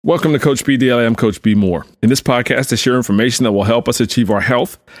Welcome to Coach B Daily. I'm Coach B Moore. In this podcast, I share information that will help us achieve our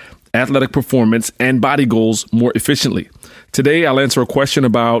health, athletic performance, and body goals more efficiently. Today, I'll answer a question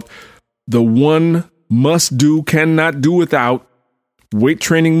about the one must-do, cannot do without weight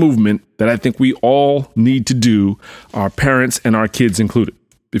training movement that I think we all need to do, our parents and our kids included.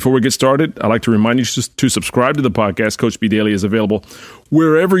 Before we get started, I'd like to remind you to subscribe to the podcast. Coach B Daily is available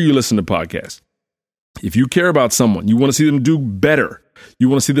wherever you listen to podcasts. If you care about someone, you want to see them do better, you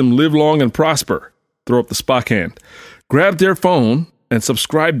want to see them live long and prosper, throw up the Spock hand. Grab their phone and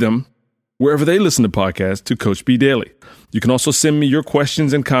subscribe them wherever they listen to podcasts to Coach B Daily. You can also send me your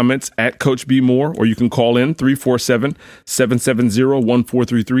questions and comments at Coach B Moore, or you can call in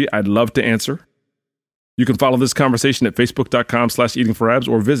 347-770-1433. I'd love to answer. You can follow this conversation at facebook.com/eatingforabs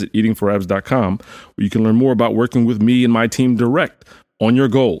or visit eatingforabs.com, where you can learn more about working with me and my team direct on your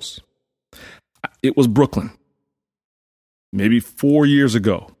goals. It was Brooklyn. Maybe 4 years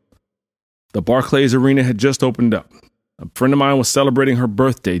ago, the Barclays Arena had just opened up. A friend of mine was celebrating her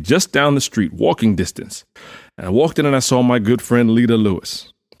birthday just down the street, walking distance. And I walked in and I saw my good friend, Lita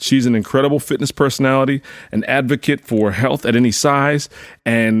Lewis. She's an incredible fitness personality, an advocate for health at any size.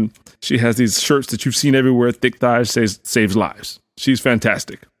 And she has these shirts that you've seen everywhere, thick thighs saves lives. She's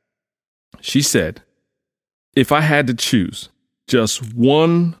fantastic. She said, if I had to choose just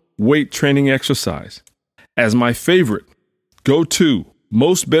one weight training exercise as my favorite, go-to,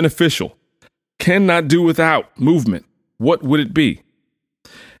 most beneficial, cannot do without movement, what would it be?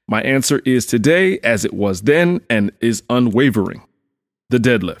 My answer is today, as it was then, and is unwavering: the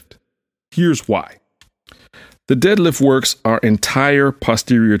deadlift. Here's why. The deadlift works our entire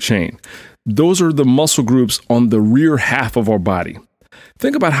posterior chain. Those are the muscle groups on the rear half of our body.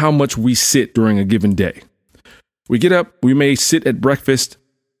 Think about how much we sit during a given day. We get up, we may sit at breakfast.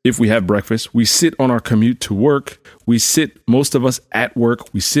 If we have breakfast, we sit on our commute to work. We sit, most of us, at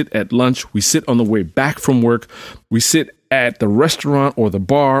work. We sit at lunch. We sit on the way back from work. We sit at the restaurant or the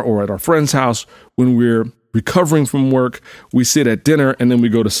bar or at our friend's house when we're recovering from work. We sit at dinner and then we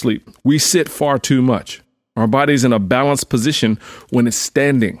go to sleep. We sit far too much. Our body's in a balanced position when it's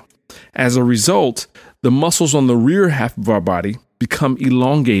standing. As a result, the muscles on the rear half of our body become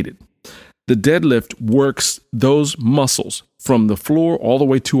elongated. The deadlift works those muscles from the floor all the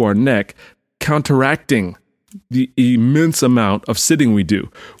way to our neck, counteracting the immense amount of sitting we do,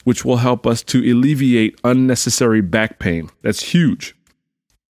 which will help us to alleviate unnecessary back pain. That's huge.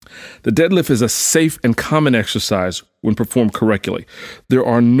 The deadlift is a safe and common exercise when performed correctly. There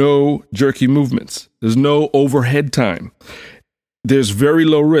are no jerky movements. There's no overhead time. There's very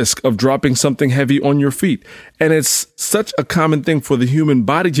low risk of dropping something heavy on your feet. And it's such a common thing for the human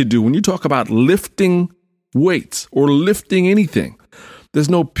body to do. When you talk about lifting weights or lifting anything,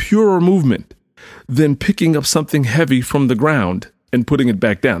 there's no purer movement than picking up something heavy from the ground and putting it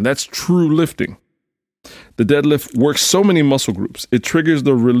back down. That's true lifting. The deadlift works so many muscle groups. It triggers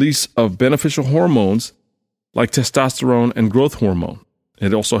the release of beneficial hormones like testosterone and growth hormone.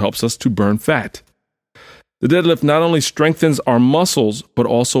 It also helps us to burn fat. The deadlift not only strengthens our muscles, but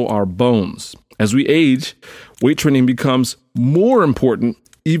also our bones. As we age, weight training becomes more important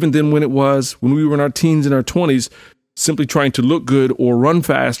even than when it was when we were in our teens and our 20s, simply trying to look good or run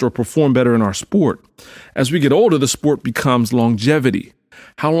fast or perform better in our sport. As we get older, the sport becomes longevity.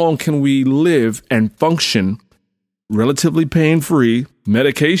 How long can we live and function relatively pain-free,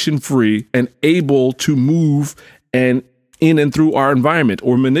 medication-free, and able to move and in and through our environment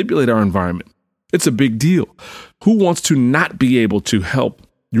or manipulate our environment? It's a big deal. Who wants to not be able to help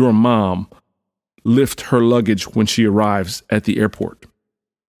your mom lift her luggage when she arrives at the airport?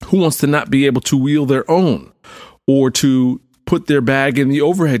 Who wants to not be able to wheel their own or to put their bag in the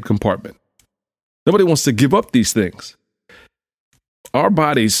overhead compartment? Nobody wants to give up these things. Our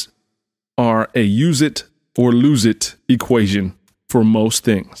bodies are a use it or lose it equation for most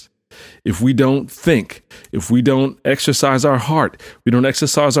things. If we don't think, if we don't exercise our heart, we don't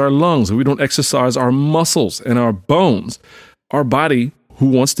exercise our lungs, if we don't exercise our muscles and our bones, our body, who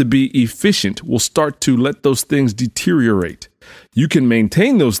wants to be efficient, will start to let those things deteriorate. You can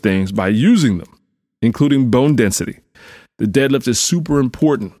maintain those things by using them, including bone density. The deadlift is super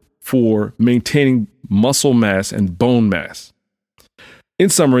important for maintaining muscle mass and bone mass. In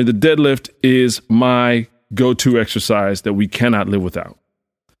summary, the deadlift is my go-to exercise that we cannot live without.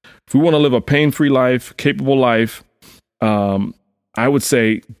 If we want to live a pain-free life, capable life, I would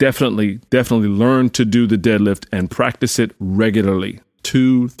say definitely learn to do the deadlift and practice it regularly,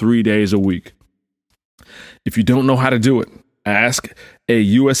 2-3 days a week. If you don't know how to do it, ask a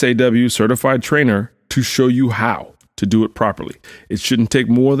USAW certified trainer to show you how to do it properly. It shouldn't take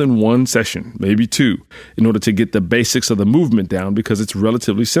more than one session, maybe two, in order to get the basics of the movement down because it's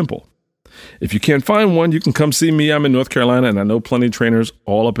relatively simple. If you can't find one, you can come see me. I'm in North Carolina, and I know plenty of trainers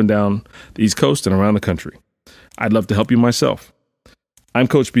all up and down the East Coast and around the country. I'd love to help you myself. I'm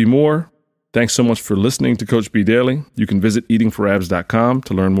Coach B. Moore. Thanks so much for listening to Coach B Daily. You can visit eatingforabs.com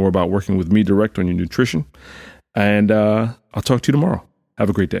to learn more about working with me direct on your nutrition. And I'll talk to you tomorrow. Have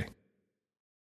a great day.